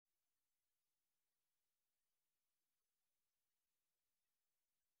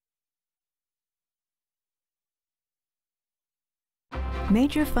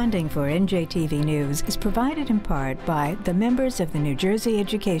Major funding for NJTV News is provided in part by the members of the New Jersey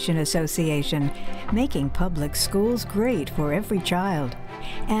Education Association, making public schools great for every child,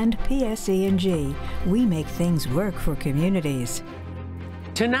 and PSE&G, we make things work for communities.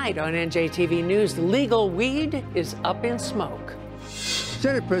 Tonight on NJTV News, legal weed is up in smoke.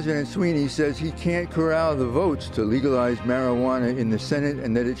 Senate President Sweeney says he can't corral the votes to legalize marijuana in the Senate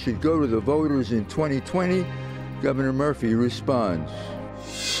and that it should go to the voters in 2020. Governor Murphy responds.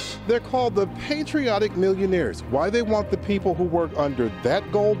 They're called the Patriotic Millionaires. Why they want the people who work under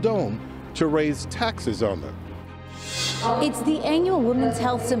that gold dome to raise taxes on them. It's the annual Women's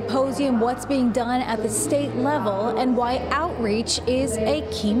Health Symposium, what's being done at the state level and why outreach is a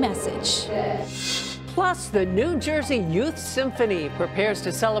key message. Plus, the New Jersey Youth Symphony prepares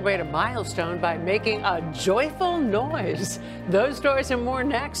to celebrate a milestone by making a joyful noise. Those stories and more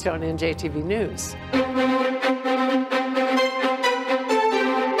next on NJTV News.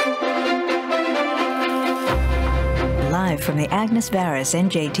 Live from the Agnes Varus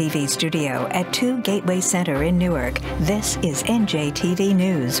NJTV studio at 2 Gateway Center in Newark, this is NJTV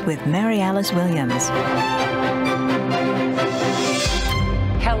News with Mary Alice Williams.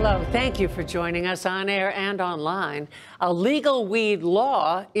 Hello, thank you for joining us on air and online. A legal weed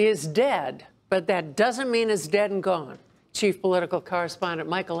law is dead, but that doesn't mean it's dead and gone. Chief political correspondent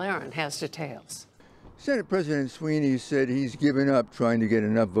Michael Aaron has details. Senate President Sweeney said he's given up trying to get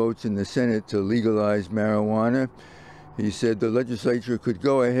enough votes in the Senate to legalize marijuana. He said the legislature could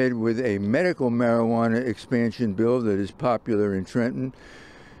go ahead with a medical marijuana expansion bill that is popular in Trenton.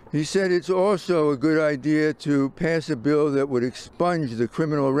 He said it's also a good idea to pass a bill that would expunge the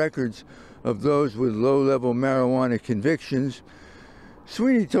criminal records of those with low-level marijuana convictions.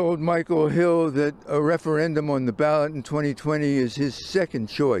 Sweeney told Michael Hill that a referendum on the ballot in 2020 is his second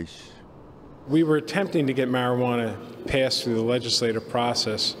choice. We were attempting to get marijuana passed through the legislative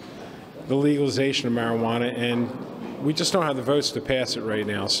process, the legalization of marijuana, and we just don't have the votes to pass it right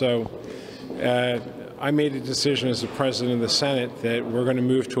now. So I made a decision as the president of the Senate that we're going to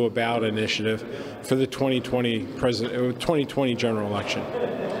move to a ballot initiative for the 2020 general election.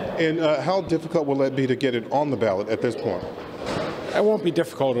 And how difficult will that be to get it on the ballot at this point? It won't be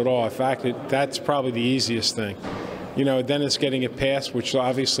difficult at all. In fact, that's probably the easiest thing. You know, then it's getting it passed, which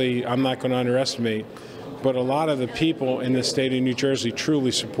obviously I'm not going to underestimate. But a lot of the people in the state of New Jersey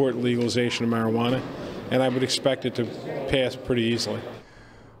truly support legalization of marijuana, and I would expect it to pass pretty easily.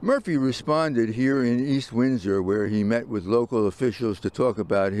 Murphy responded here in East Windsor, where he met with local officials to talk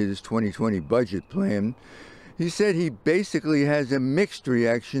about his 2020 budget plan. He said he basically has a mixed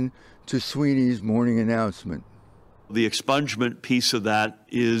reaction to Sweeney's morning announcement. The expungement piece of that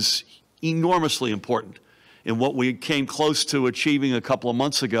is enormously important. And what we came close to achieving a couple of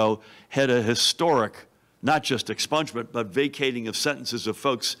months ago had a historic, not just expungement, but vacating of sentences of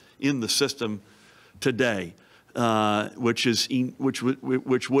folks in the system today, which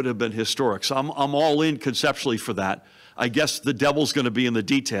would have been historic. So I'm all in conceptually for that. I guess the devil's going to be in the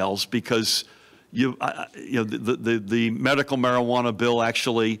details, because the medical marijuana bill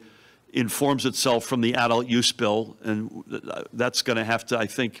actually informs itself from the adult use bill, and that's going to have to, I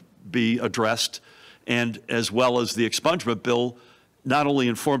think, be addressed. And as well as the expungement bill not only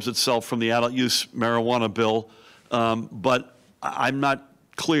informs itself from the adult use marijuana bill, but I'm not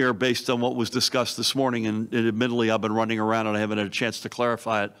clear based on what was discussed this morning, and admittedly I've been running around and I haven't had a chance to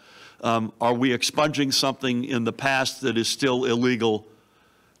clarify it. Are we expunging something in the past that is still illegal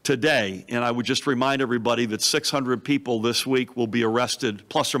today? And I would just remind everybody that 600 people this week will be arrested,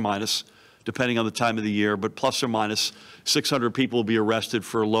 plus or minus, depending on the time of the year, but plus or minus 600 people will be arrested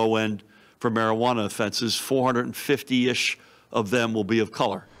for low-end, for marijuana offenses. 450-ish of them will be of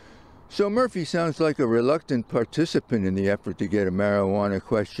color. So Murphy sounds like a reluctant participant in the effort to get a marijuana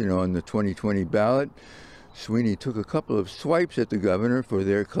question on the 2020 ballot. Sweeney took a couple of swipes at the governor for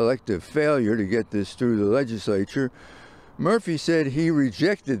their collective failure to get this through the legislature. Murphy said he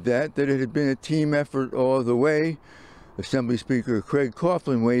rejected that it had been a team effort all the way. Assembly Speaker Craig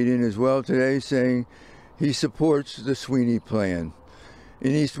Coughlin weighed in as well today, saying he supports the Sweeney plan.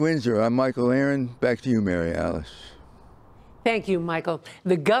 In East Windsor, I'm Michael Aaron. Back to you, Mary Alice. Thank you, Michael.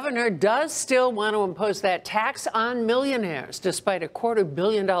 The governor does still want to impose that tax on millionaires, despite a $250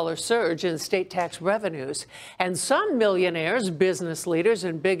 million surge in state tax revenues. And some millionaires, business leaders,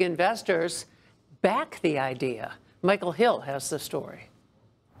 and big investors back the idea. Michael Hill has the story.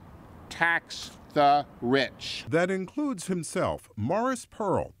 tax the rich. That includes himself, Morris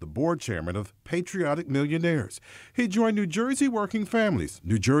Pearl, the board chairman of Patriotic Millionaires. He joined New Jersey Working Families,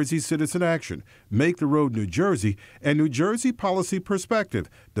 New Jersey Citizen Action, Make the Road New Jersey, and New Jersey Policy Perspective,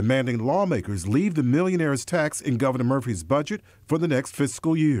 demanding lawmakers leave the millionaires' tax in Governor Murphy's budget for the next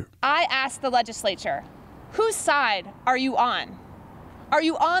fiscal year. I asked the legislature, whose side are you on? Are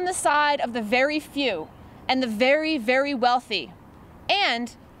you on the side of the very few and the very, very wealthy,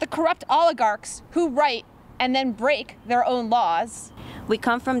 and the corrupt oligarchs who write and then break their own laws? We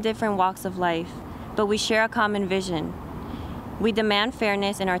come from different walks of life, but we share a common vision. We demand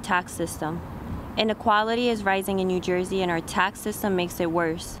fairness in our tax system. Inequality is rising in New Jersey, and our tax system makes it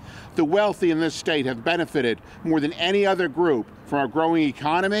worse. The wealthy in this state have benefited more than any other group from our growing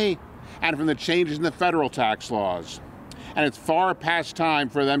economy and from the changes in the federal tax laws. And it's far past time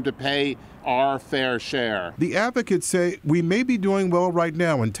for them to pay our fair share. The advocates say we may be doing well right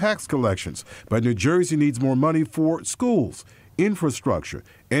now in tax collections, but New Jersey needs more money for schools, infrastructure,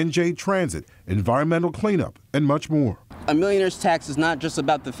 NJ transit, environmental cleanup, and much more. A millionaire's tax is not just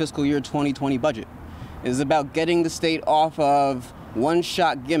about the fiscal year 2020 budget. It is about getting the state off of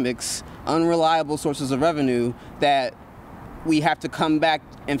one-shot gimmicks, unreliable sources of revenue that we have to come back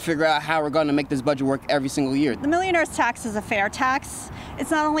and figure out how we're going to make this budget work every single year. The millionaire's tax is a fair tax. It's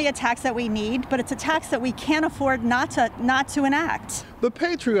not only a tax that we need, but it's a tax that we can't afford not to enact. The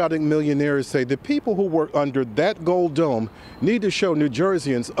Patriotic Millionaires say the people who work under that gold dome need to show New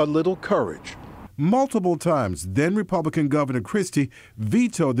Jerseyans a little courage. Multiple times, then Republican Governor Christie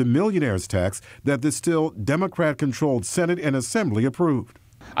vetoed the millionaire's tax that the still Democrat-controlled Senate and Assembly approved.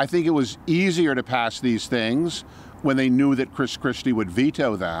 I think it was easier to pass these things when they knew that Chris Christie would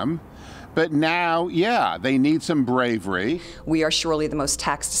veto them. But now, yeah, they need some bravery. We are surely the most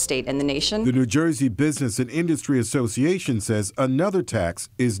taxed state in the nation. The New Jersey Business and Industry Association says another tax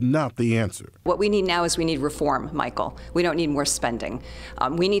is not the answer. What we need now is we need reform, Michael. We don't need more spending.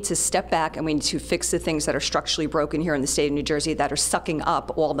 We need to step back and we need to fix the things that are structurally broken here in the state of New Jersey that are sucking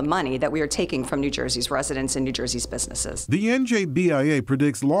up all the money that we are taking from New Jersey's residents and New Jersey's businesses. The NJBIA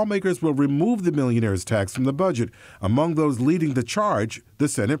predicts lawmakers will remove the millionaire's tax from the budget. Among those leading the charge, the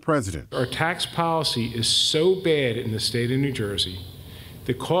Senate president. Our tax policy is so bad in the state of New Jersey.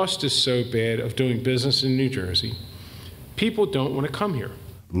 The cost is so bad of doing business in New Jersey. People don't want to come here.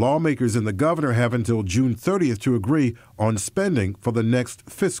 Lawmakers and the governor have until June 30th to agree on spending for the next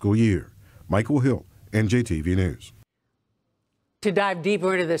fiscal year. Michael Hill, NJTV News. To dive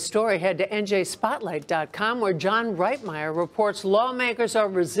deeper into this story, head to njspotlight.com, where John Reitmeyer reports lawmakers are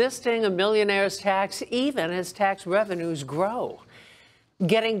resisting a millionaire's tax even as tax revenues grow.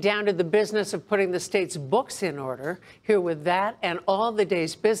 Getting down to the business of putting the state's books in order. Here with that and all the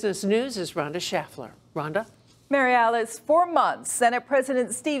day's business news is Rhonda Schaffler. Rhonda? Mary Alice, for months, Senate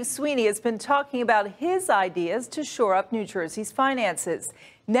President Steve Sweeney has been talking about his ideas to shore up New Jersey's finances.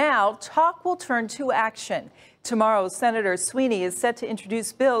 Now, talk will turn to action. Tomorrow, Senator Sweeney is set to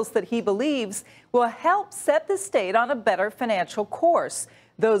introduce bills that he believes will help set the state on a better financial course.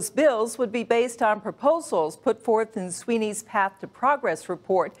 Those bills would be based on proposals put forth in Sweeney's Path to Progress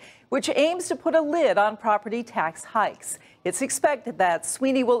report, which aims to put a lid on property tax hikes. It's expected that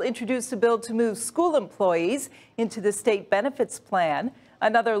Sweeney will introduce a bill to move school employees into the state benefits plan.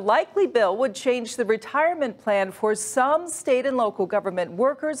 Another likely bill would change the retirement plan for some state and local government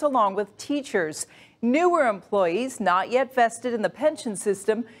workers, along with teachers. Newer employees, not yet vested in the pension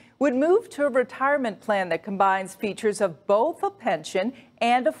system, would move to a retirement plan that combines features of both a pension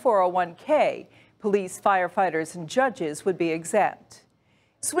and a 401k. Police, firefighters, and judges would be exempt.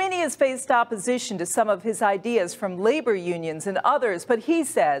 Sweeney has faced opposition to some of his ideas from labor unions and others, but he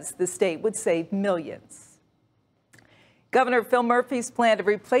says the state would save millions. Governor Phil Murphy's plan to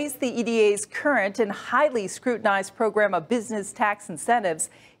replace the EDA's current and highly scrutinized program of business tax incentives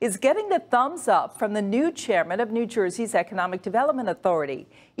is getting the thumbs up from the new chairman of New Jersey's Economic Development Authority.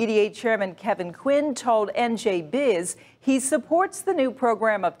 EDA Chairman Kevin Quinn told NJ Biz he supports the new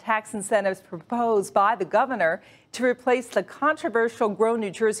program of tax incentives proposed by the governor to replace the controversial Grow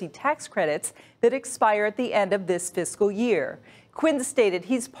New Jersey tax credits that expire at the end of this fiscal year. Quinn stated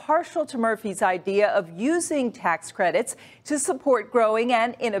he's partial to Murphy's idea of using tax credits to support growing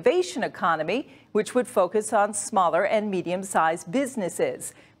an innovation economy, which would focus on smaller and medium-sized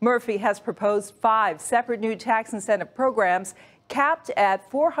businesses. Murphy has proposed 5 separate new tax incentive programs capped at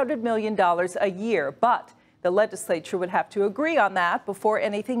 $400 million a year, but the legislature would have to agree on that before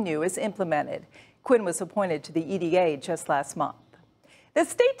anything new is implemented. Quinn was appointed to the EDA just last month. The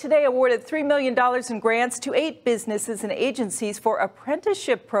state today awarded $3 million in grants to 8 businesses and agencies for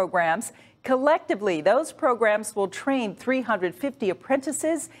apprenticeship programs. Collectively, those programs will train 350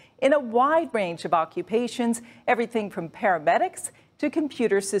 apprentices in a wide range of occupations, everything from paramedics to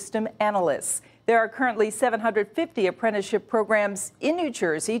computer system analysts. There are currently 750 apprenticeship programs in New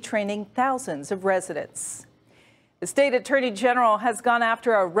Jersey, training thousands of residents. The state attorney general has gone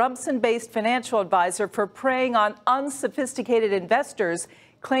after a Rumson-based financial advisor for preying on unsophisticated investors,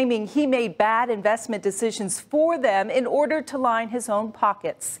 claiming he made bad investment decisions for them in order to line his own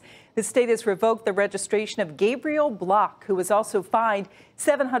pockets. The state has revoked the registration of Gabriel Block, who was also fined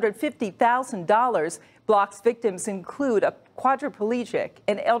 $750,000. Block's victims include a quadriplegic,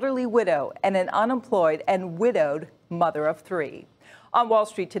 an elderly widow, and an unemployed and widowed mother of 3. On Wall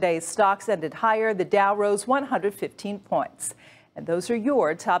Street today, stocks ended higher. The Dow rose 115 points. And those are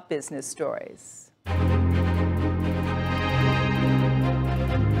your top business stories.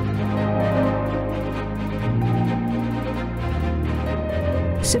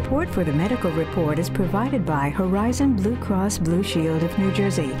 Support for the medical report is provided by Horizon Blue Cross Blue Shield of New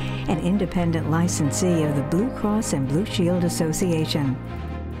Jersey, an independent licensee of the Blue Cross and Blue Shield Association.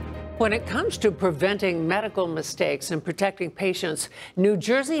 When it comes to preventing medical mistakes and protecting patients, New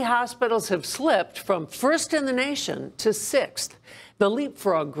Jersey hospitals have slipped from first in the nation to 6th. The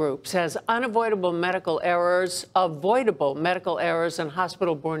Leapfrog Group says avoidable medical errors and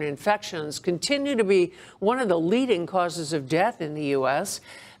hospital-borne infections continue to be one of the leading causes of death in the U.S.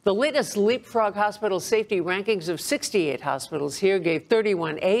 The latest Leapfrog hospital safety rankings of 68 hospitals here gave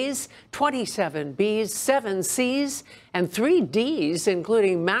 31 A's, 27 B's, 7 C's, and 3 D's,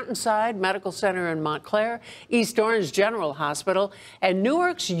 including Mountainside Medical Center in Montclair, East Orange General Hospital, and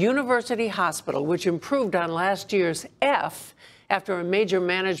Newark's University Hospital, which improved on last year's F after a major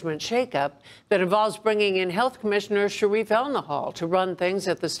management shakeup that involves bringing in Health Commissioner Sharif Elnahal to run things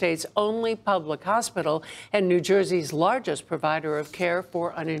at the state's only public hospital and New Jersey's largest provider of care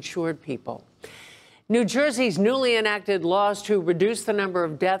for uninsured people. New Jersey's newly enacted laws to reduce the number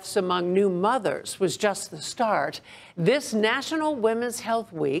of deaths among new mothers was just the start. This National Women's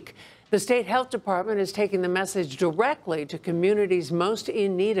Health Week, the state health department is taking the message directly to communities most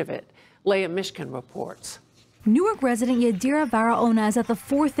in need of it. Leah Mishkin reports. Newark resident Yadira Barahona is at the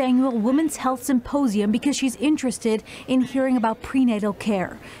 4th annual Women's Health Symposium because she's interested in hearing about prenatal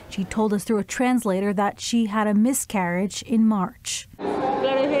care. She told us through a translator that she had a miscarriage in March.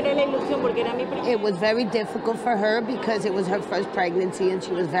 It was very difficult for her because it was her first pregnancy and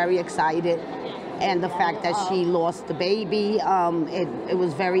she was very excited. And the fact that she lost the baby, it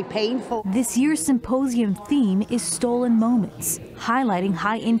was very painful. This year's symposium theme is stolen moments, highlighting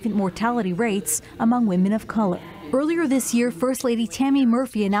high infant mortality rates among women of color. Earlier this year, First Lady Tammy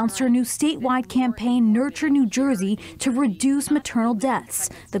Murphy announced her new statewide campaign, Nurture New Jersey, to reduce maternal deaths.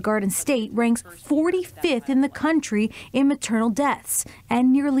 The Garden State ranks 45th in the country in maternal deaths,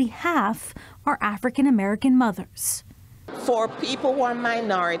 and nearly half are African American mothers. For people who are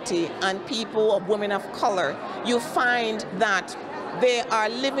minority and people of women of color, you find that they are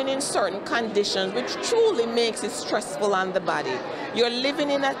living in certain conditions which truly makes it stressful on the body. You're living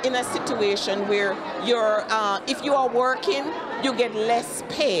in a situation where if you are working, you get less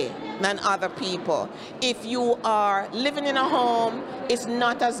pay than other people. If you are living in a home, it's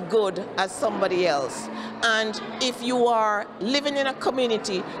not as good as somebody else. And if you are living in a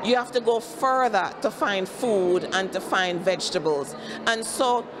community, you have to go further to find food and to find vegetables. And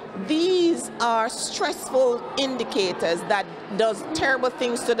so these are stressful indicators that does terrible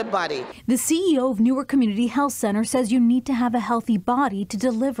things to the body. The CEO of Newark Community Health Center says you need to have a healthy body to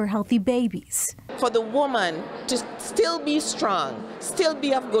deliver healthy babies. For the woman to still be strong, still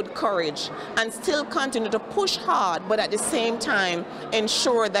be of good courage, and still continue to push hard, but at the same time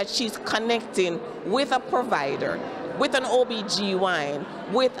ensure that she's connecting with a provider, with an OB/GYN,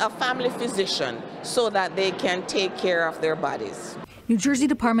 with a family physician, so that they can take care of their bodies. New Jersey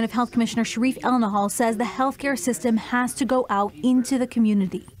Department of Health Commissioner Sharif Elnahal says the healthcare system has to go out into the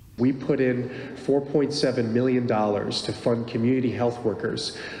community. We put in $4.7 million to fund community health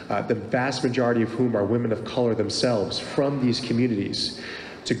workers, the vast majority of whom are women of color themselves, from these communities,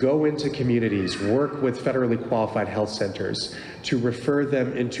 to go into communities, work with federally qualified health centers, to refer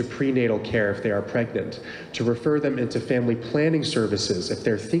them into prenatal care if they are pregnant, to refer them into family planning services if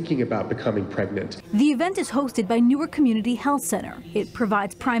they're thinking about becoming pregnant. The event is hosted by Newark Community Health Center. It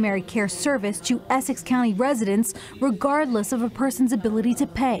provides primary care service to Essex County residents regardless of a person's ability to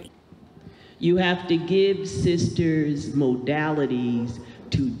pay. You have to give sisters modalities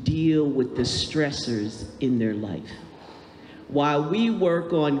to deal with the stressors in their life. While we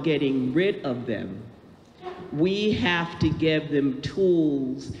work on getting rid of them, we have to give them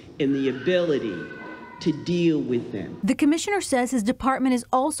tools and the ability to deal with them. The commissioner says his department is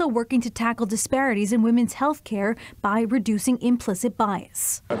also working to tackle disparities in women's health care by reducing implicit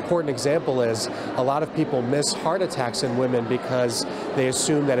bias. An important example is a lot of people miss heart attacks in women because they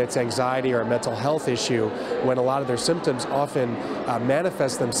assume that it's anxiety or a mental health issue, when a lot of their symptoms often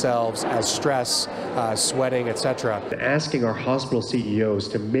manifest themselves as stress, sweating, etc. Asking our hospital CEOs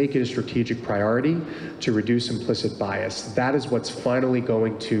to make it a strategic priority to reduce implicit bias. That is what's finally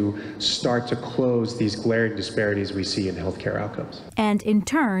going to start to close these glaring disparities we see in healthcare outcomes. And in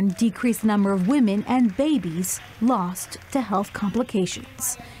turn, decrease the number of women and babies lost to health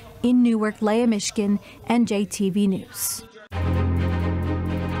complications. In Newark, Leah Mishkin, NJTV News.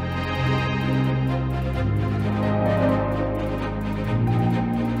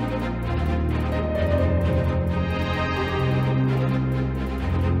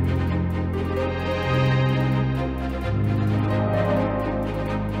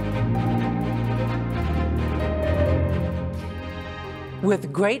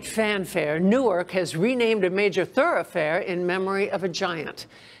 With great fanfare, Newark has renamed a major thoroughfare in memory of a giant.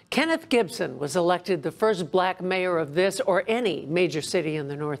 Kenneth Gibson was elected the first black mayor of this or any major city in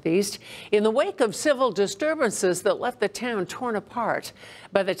the Northeast in the wake of civil disturbances that left the town torn apart.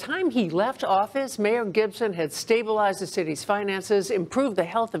 By the time he left office, Mayor Gibson had stabilized the city's finances, improved the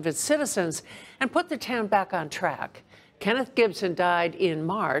health of its citizens, and put the town back on track. Kenneth Gibson died in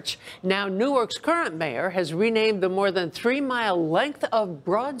March. Now Newark's current mayor has renamed the more than 3-mile length of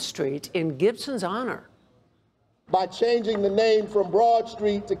Broad Street in Gibson's honor. By changing the name from Broad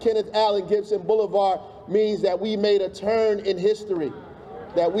Street to Kenneth Allen Gibson Boulevard means that we made a turn in history,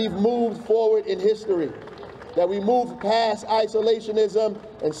 that we've moved forward in history, that we moved past isolationism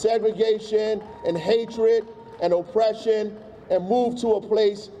and segregation and hatred and oppression and moved to a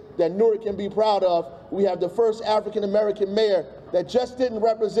place that Newark can be proud of. We have the first African-American mayor that just didn't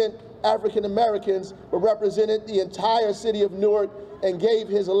represent African-Americans, but represented the entire city of Newark and gave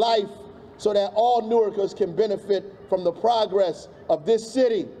his life so that all Newarkers can benefit from the progress of this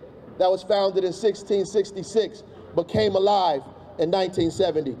city that was founded in 1666, but came alive in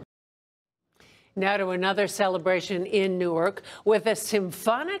 1970. Now to another celebration in Newark with a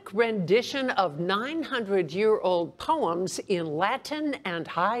symphonic rendition of 900-year-old poems in Latin and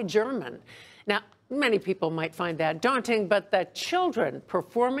High German. Now, many people might find that daunting, but the children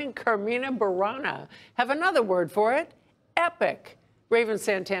performing Carmina Burana have another word for it: epic. Raven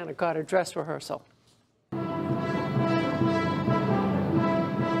Santana caught a dress rehearsal.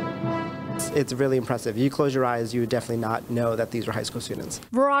 It's really impressive. You close your eyes, you would definitely not know that these were high school students.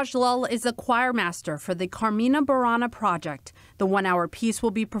 Viraj Lal is a choir master for the Carmina Burana project. The one-hour piece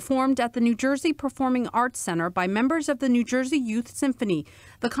will be performed at the New Jersey Performing Arts Center by members of the New Jersey Youth Symphony.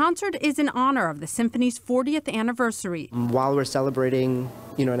 The concert is in honor of the symphony's 40th anniversary. While we're celebrating,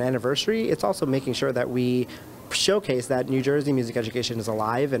 an anniversary, it's also making sure that we showcase that New Jersey music education is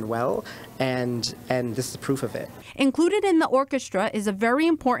alive and well, and this is proof of it. Included in the orchestra is a very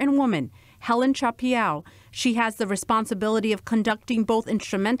important woman, Helen Chapiao. She has the responsibility of conducting both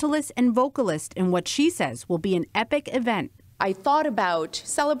instrumentalists and vocalists in what she says will be an epic event. I thought about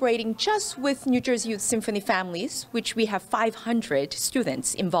celebrating just with New Jersey Youth Symphony families, which we have 500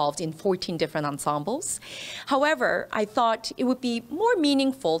 students involved in 14 different ensembles. However, I thought it would be more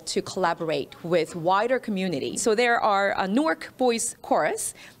meaningful to collaborate with wider community. So there are a Newark Boys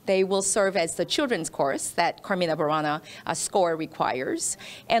Chorus. They will serve as the children's chorus that Carmina Burana score requires.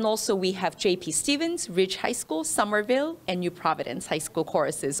 And also we have J.P. Stevens, Ridge High School, Somerville, and New Providence High School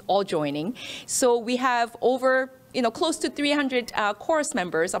choruses all joining. So we have over close to 300 chorus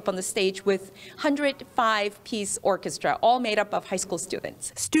members up on the stage with 105-piece orchestra, all made up of high school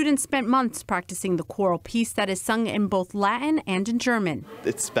students. Students spent months practicing the choral piece that is sung in both Latin and in German.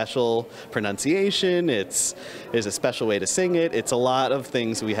 It's special pronunciation, there's a special way to sing it, it's a lot of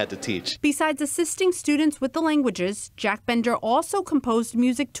things we had to teach. Besides assisting students with the languages, Jack Bender also composed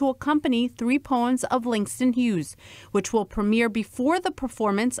music to accompany 3 poems of Langston Hughes, which will premiere before the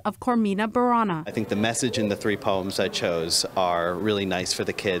performance of Carmina Burana. I think the message in the 3 poems I chose are really nice for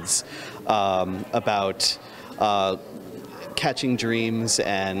the kids, about catching dreams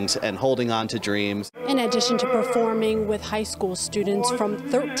and holding on to dreams. In addition to performing with high school students from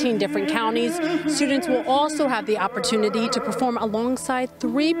 13 different counties, students will also have the opportunity to perform alongside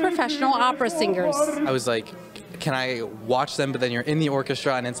 3 professional opera singers. I was like, can I watch them? But then you're in the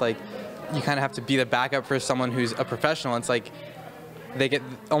orchestra and it's like, you kind of have to be the backup for someone who's a professional. It's like, they get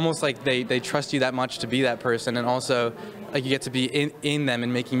almost like they trust you that much to be that person, and also like you get to be in them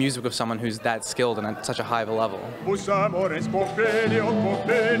and making music with someone who's that skilled and at such a high of a level. This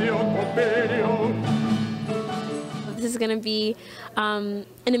is going to be an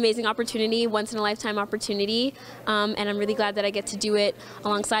amazing opportunity, once-in-a-lifetime opportunity, and I'm really glad that I get to do it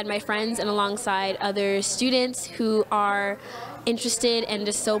alongside my friends and alongside other students who are interested and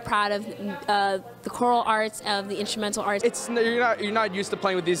just so proud of the choral arts, of the instrumental arts. You're not used to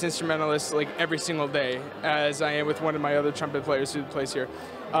playing with these instrumentalists like every single day, as I am with one of my other trumpet players who plays here.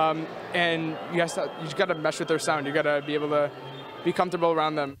 And you just got to mesh with their sound. You got to be able to be comfortable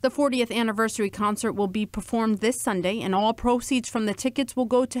around them. The 40th anniversary concert will be performed this Sunday, and all proceeds from the tickets will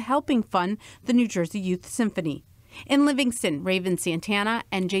go to helping fund the New Jersey Youth Symphony. In Livingston, Raven Santana,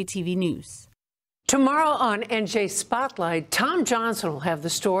 NJTV News. Tomorrow on NJ Spotlight, Tom Johnson will have the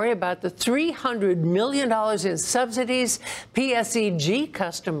story about the $300 million in subsidies PSEG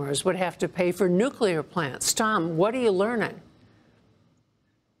customers would have to pay for nuclear plants. Tom, what are you learning?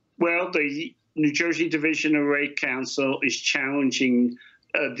 Well, the New Jersey Division of Rate Counsel is challenging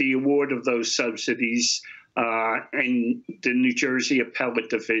the award of those subsidies in the New Jersey Appellate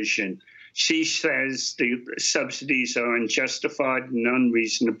Division. She says the subsidies are unjustified and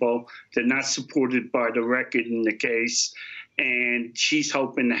unreasonable. They're not supported by the record in the case, and she's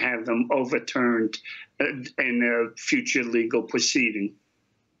hoping to have them overturned in a future legal proceeding.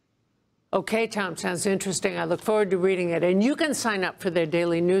 Okay, Tom, sounds interesting. I look forward to reading it. And you can sign up for their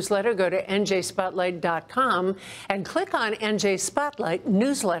daily newsletter. Go to njspotlight.com and click on NJ Spotlight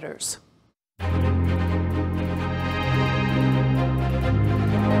Newsletters.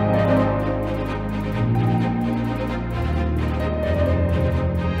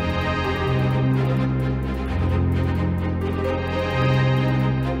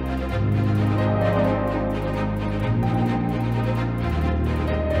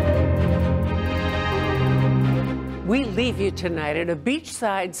 We leave you tonight at a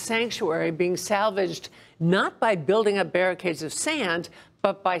beachside sanctuary being salvaged not by building up barricades of sand,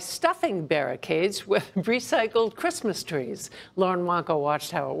 but by stuffing barricades with recycled Christmas trees. Lauren Wanko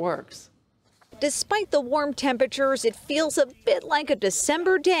watched how it works. Despite the warm temperatures, it feels a bit like a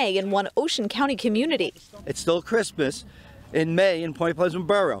December day in one Ocean County community. It's still Christmas in May in Point Pleasant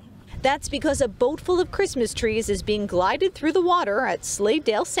Borough. That's because a boat full of Christmas trees is being glided through the water at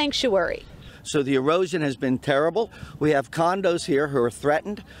Slaydale Sanctuary. So the erosion has been terrible. We have condos here who are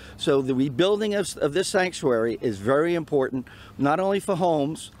threatened. So the rebuilding of this sanctuary is very important, not only for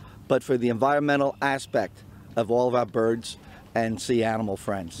homes, but for the environmental aspect of all of our birds and sea animal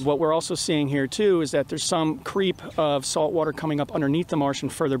friends. What we're also seeing here too is that there's some creep of salt water coming up underneath the marsh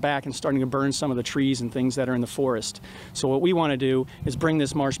and further back and starting to burn some of the trees and things that are in the forest. So what we want to do is bring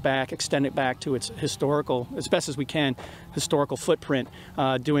this marsh back, extend it back to its historical, as best as we can, historical footprint,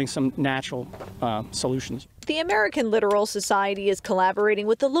 doing some natural solutions. The American Littoral Society is collaborating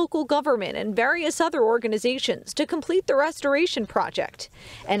with the local government and various other organizations to complete the restoration project.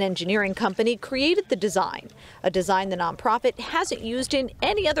 An engineering company created the design, a design the nonprofit hasn't used in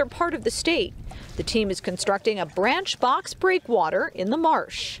any other part of the state. The team is constructing a branch box breakwater in the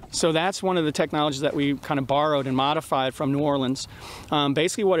marsh. So that's one of the technologies that we kind of borrowed and modified from New Orleans.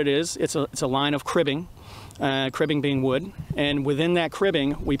 Basically what it is, it's a line of cribbing. Cribbing being wood, and within that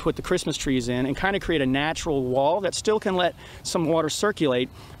cribbing we put the Christmas trees in and kind of create a natural wall that still can let some water circulate,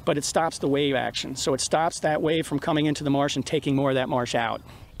 but it stops the wave action. So it stops that wave from coming into the marsh and taking more of that marsh out.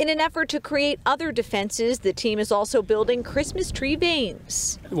 In an effort to create other defenses, the team is also building Christmas tree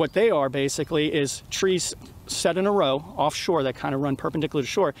vanes. What they are basically is trees set in a row offshore that kind of run perpendicular to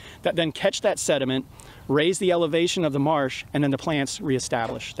shore that then catch that sediment, raise the elevation of the marsh, and then the plants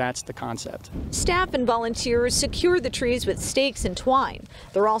reestablish. That's the concept. Staff and volunteers secure the trees with stakes and twine.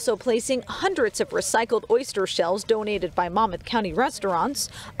 They're also placing hundreds of recycled oyster shells donated by Monmouth County restaurants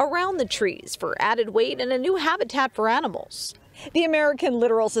around the trees for added weight and a new habitat for animals. The American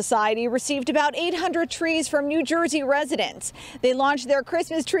Littoral Society received about 800 trees from New Jersey residents. They launched their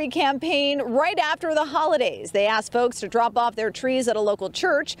Christmas tree campaign right after the holidays. They asked folks to drop off their trees at a local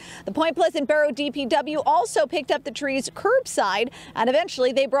church. The Point Pleasant Borough DPW also picked up the trees curbside, and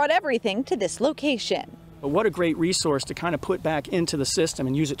eventually they brought everything to this location. But what a great resource to kind of put back into the system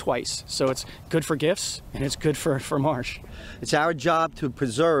and use it twice. So it's good for gifts and it's good for marsh. It's our job to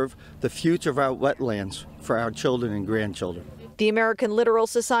preserve the future of our wetlands for our children and grandchildren. The American Littoral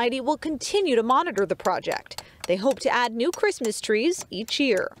Society will continue to monitor the project. They hope to add new Christmas trees each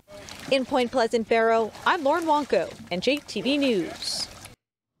year. In Point Pleasant Borough, I'm Lauren Wanko, NJTV News.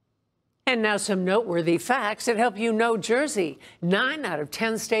 And now some noteworthy facts that help you know Jersey. 9 out of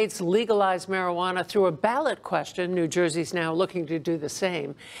 10 states legalized marijuana through a ballot question. New Jersey's now looking to do the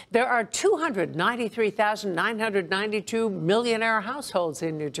same. There are 293,992 millionaire households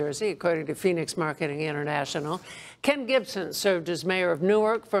in New Jersey, according to Phoenix Marketing International. Ken Gibson served as mayor of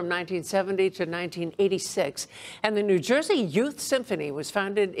Newark from 1970 to 1986. And the New Jersey Youth Symphony was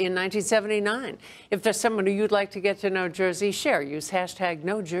founded in 1979. If there's someone who you'd like to get to know Jersey, share. Use hashtag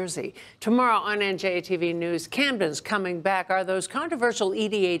 #NoJersey. Tomorrow on NJTV News, Camden's coming back. Are those controversial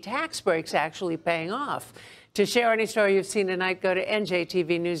EDA tax breaks actually paying off? To share any story you've seen tonight, go to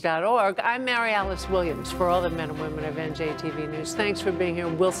njtvnews.org. I'm Mary Alice Williams for all the men and women of NJTV News. Thanks for being here.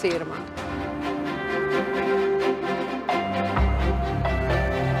 We'll see you tomorrow.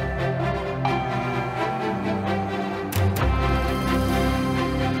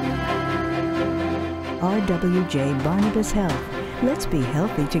 RWJ Barnabas Health. Let's be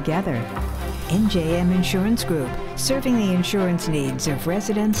healthy together. NJM Insurance Group, serving the insurance needs of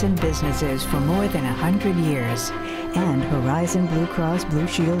residents and businesses for more than 100 years. And Horizon Blue Cross Blue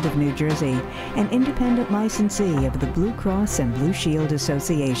Shield of New Jersey, an independent licensee of the Blue Cross and Blue Shield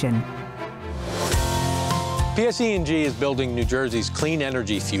Association. PSE&G is building New Jersey's clean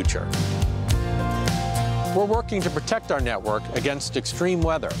energy future. We're working to protect our network against extreme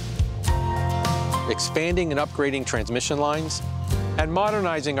weather, expanding and upgrading transmission lines, and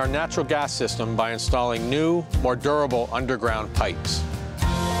modernizing our natural gas system by installing new, more durable underground pipes.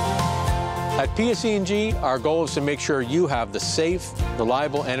 At PSE&G, our goal is to make sure you have the safe,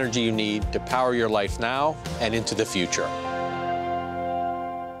 reliable energy you need to power your life now and into the future.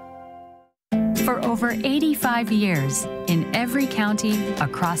 For over 85 years, in every county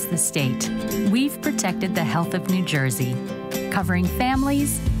across the state, we've protected the health of New Jersey, covering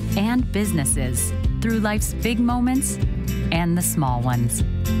families and businesses through life's big moments and the small ones.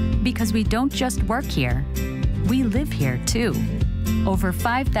 Because we don't just work here, we live here too. Over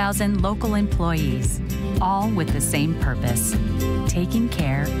 5,000 local employees, all with the same purpose, taking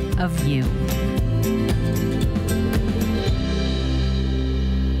care of you.